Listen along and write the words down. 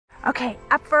Okay,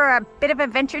 up for a bit of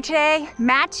adventure today.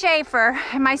 Matt Shaffer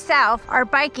and myself are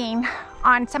biking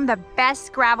on some of the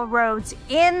best gravel roads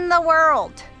in the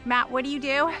world. Matt, what do you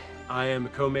do? I am a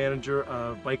co-manager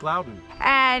of Bike Loudoun.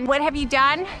 And what have you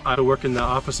done? I work in the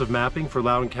Office of Mapping for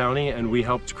Loudoun County, and we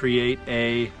helped create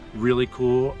a really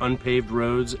cool unpaved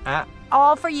roads app.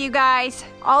 All for you guys,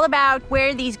 all about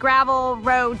where these gravel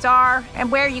roads are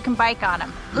and where you can bike on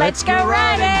them. Let's go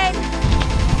riding!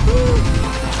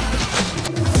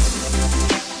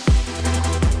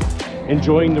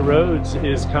 Enjoying the roads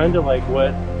is kind of like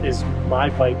what is my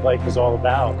bike life is all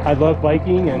about. I love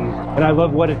biking and I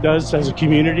love what it does as a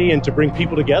community and to bring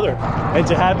people together. And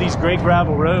to have these great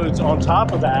gravel roads on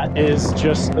top of that is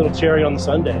just a little cherry on the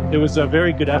sundae. It was a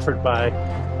very good effort by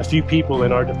a few people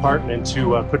in our department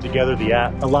to put together the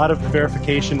app. A lot of the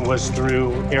verification was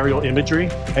through aerial imagery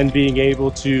and being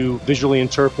able to visually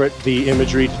interpret the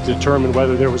imagery to determine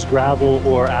whether there was gravel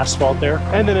or asphalt there.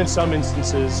 And then in some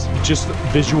instances, just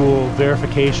visual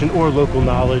verification or local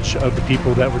knowledge of the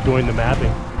people that were doing the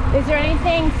mapping. Is there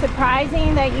anything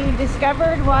surprising that you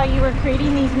discovered while you were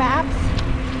creating these maps?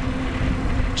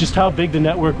 Just how big the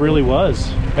network really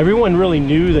was. Everyone really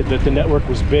knew that the network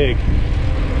was big.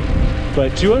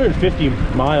 But 250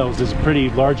 miles is a pretty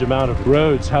large amount of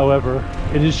roads. However,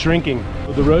 it is shrinking.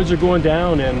 The roads are going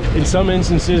down, and in some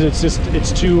instances,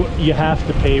 you have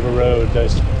to pave a road.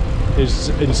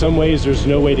 In some ways, there's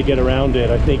no way to get around it.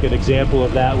 I think an example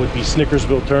of that would be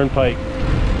Snickersville Turnpike.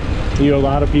 You know, a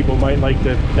lot of people might like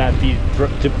to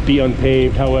be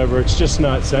unpaved. However, it's just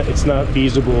not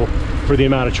feasible for the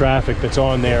amount of traffic that's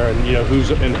on there, and you know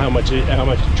how much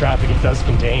traffic it does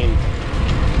contain.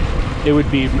 It'll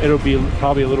be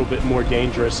probably a little bit more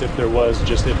dangerous if it was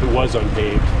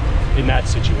unpaved in that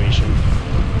situation.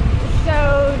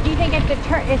 So do you think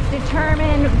it's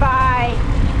determined by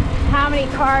how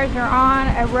many cars are on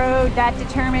a road that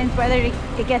determines whether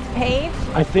it gets paved?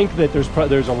 I think that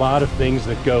there's a lot of things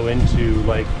that go into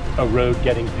like a road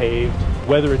getting paved,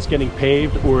 whether it's getting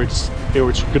paved or it's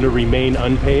going to remain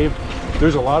unpaved.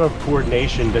 There's a lot of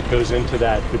coordination that goes into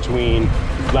that between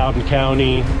Loudoun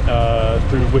County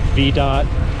with VDOT,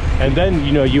 and then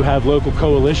you have local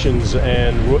coalitions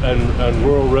and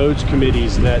rural roads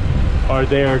committees that are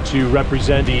there to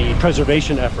represent the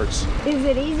preservation efforts. Is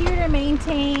it easier to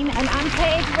maintain an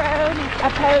unpaved road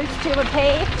opposed to a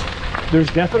paved? There's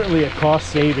definitely a cost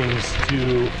savings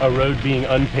to a road being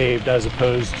unpaved as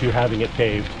opposed to having it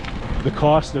paved. The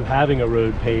cost of having a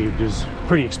road paved is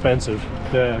pretty expensive.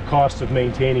 The cost of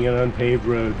maintaining an unpaved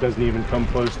road doesn't even come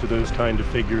close to those kind of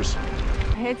figures.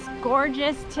 It's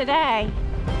gorgeous today.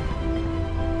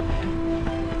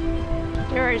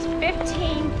 There's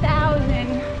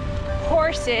 15,000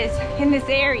 horses in this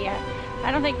area.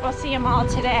 I don't think we'll see them all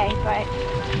today, but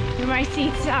we might see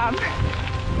some.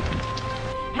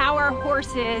 How are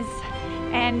horses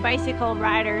and bicycle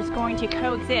riders going to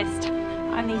coexist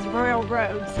on these rural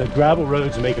roads? The gravel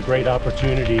roads make a great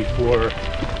opportunity for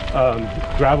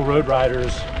gravel road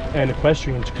riders and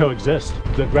equestrians to coexist.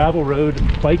 The gravel road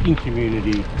biking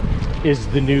community is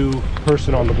the new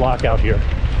person on the block out here.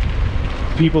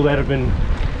 People that have been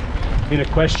in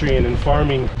equestrian and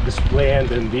farming this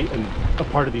land and a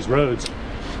part of these roads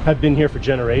have been here for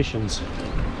generations.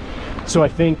 So I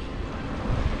think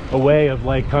a way of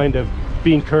like kind of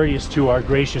being courteous to our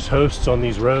gracious hosts on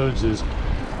these roads is,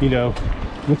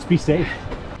 let's be safe.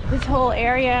 This whole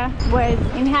area was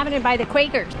inhabited by the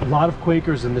Quakers. A lot of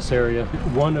Quakers in this area.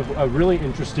 One of a really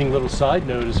interesting little side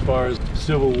note as far as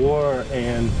Civil War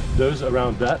and those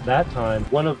around that time,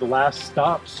 one of the last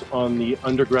stops on the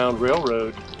Underground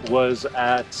Railroad was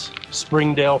at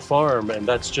Springdale Farm, and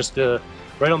that's just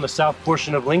right on the south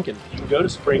portion of Lincoln. You can go to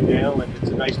Springdale, and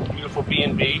it's a nice, beautiful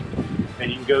B&B, and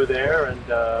you can go there and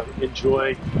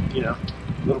enjoy, a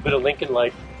little bit of Lincoln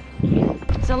life.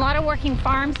 There's a lot of working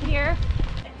farms here.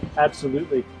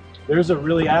 Absolutely. There's a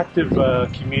really active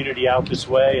community out this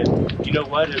way, and you know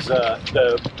what?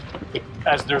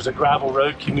 As there's a gravel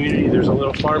road community, there's a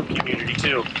little farm community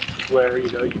too, where you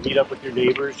meet up with your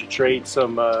neighbors, you trade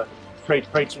some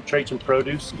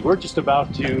produce. We're just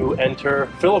about to enter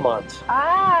Philomont.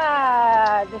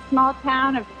 Ah, the small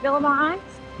town of Philomont.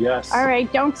 Yes. All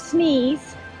right, don't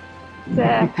sneeze.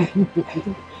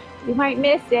 You might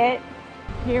miss it.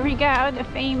 Here we go, the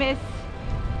famous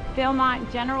Philomont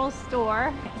General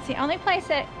Store. It's the only place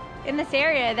in this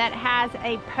area that has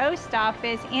a post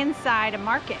office inside a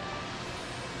market.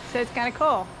 So it's kind of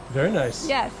cool. Very nice.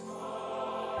 Yes.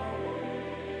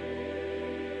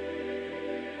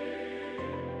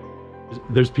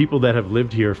 There's people that have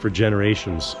lived here for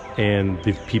generations, and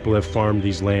the people have farmed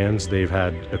these lands. They've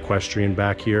had equestrian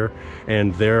back here,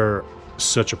 and they're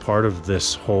such a part of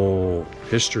this whole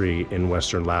history in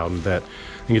Western Loudoun that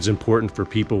I think it's important for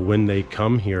people when they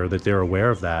come here that they're aware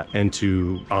of that and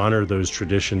to honor those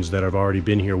traditions that have already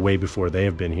been here way before they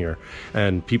have been here.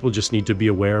 And people just need to be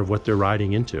aware of what they're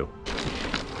riding into.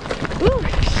 Ooh,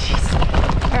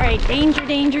 all right, danger,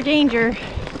 danger, danger.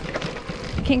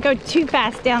 Can't go too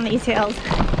fast down these hills.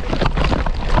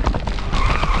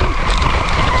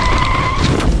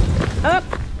 Up.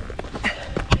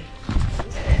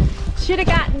 Should have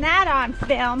gotten that on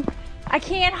film. I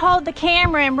can't hold the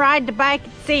camera and ride the bike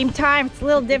at the same time. It's a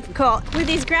little difficult with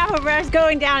these gravel roads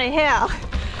going down a hill.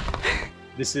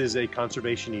 This is a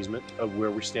conservation easement of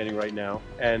where we're standing right now,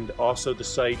 and also the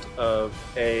site of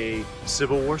a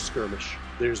Civil War skirmish.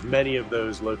 There's many of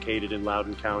those located in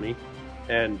Loudoun County,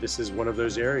 and this is one of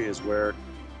those areas where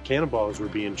cannonballs were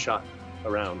being shot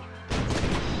around.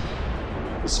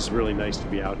 This is really nice to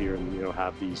be out here and, you know,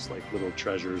 have these like little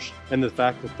treasures. And the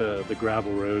fact that the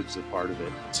gravel roads are part of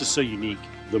it, it's just so unique.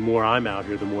 The more I'm out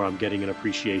here, the more I'm getting an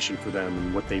appreciation for them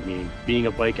and what they mean. Being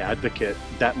a bike advocate,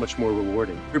 that much more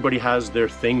rewarding. Everybody has their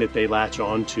thing that they latch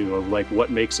on to of like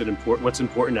what makes it important, what's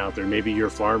important out there. Maybe you're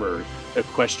a farmer,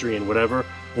 equestrian, whatever.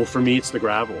 Well, for me, it's the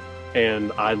gravel.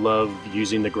 And I love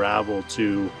using the gravel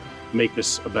to make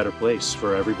this a better place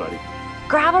for everybody.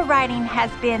 Gravel riding has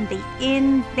been the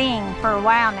in thing for a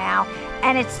while now,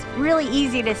 and it's really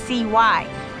easy to see why,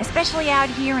 especially out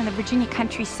here in the Virginia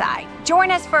countryside. Join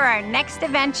us for our next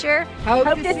adventure.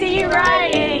 Hope to see you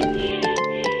riding!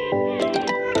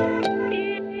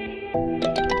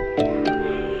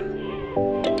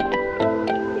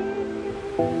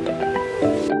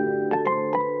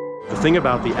 The thing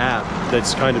about the app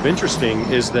that's kind of interesting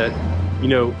is that, you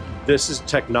know, this is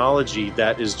technology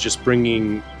that is just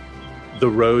bringing the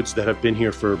roads that have been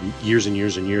here for years and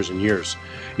years and years and years.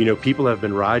 You know, people have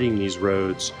been riding these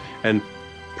roads, and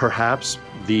perhaps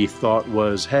the thought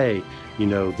was, hey, you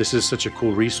know, this is such a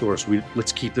cool resource,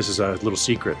 let's keep this as a little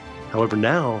secret. However,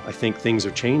 now I think things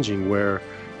are changing where,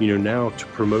 you know, now to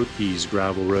promote these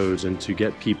gravel roads and to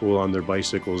get people on their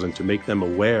bicycles and to make them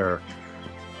aware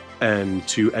and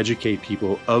to educate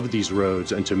people of these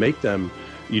roads and to make them,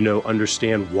 you know,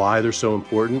 understand why they're so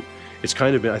important. It's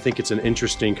kind of, I think it's an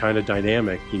interesting kind of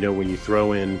dynamic, you know, when you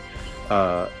throw in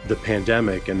the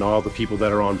pandemic and all the people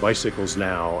that are on bicycles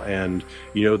now, and,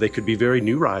 you know, they could be very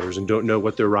new riders and don't know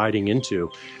what they're riding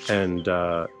into. And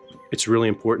it's really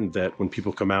important that when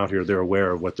people come out here, they're aware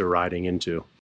of what they're riding into.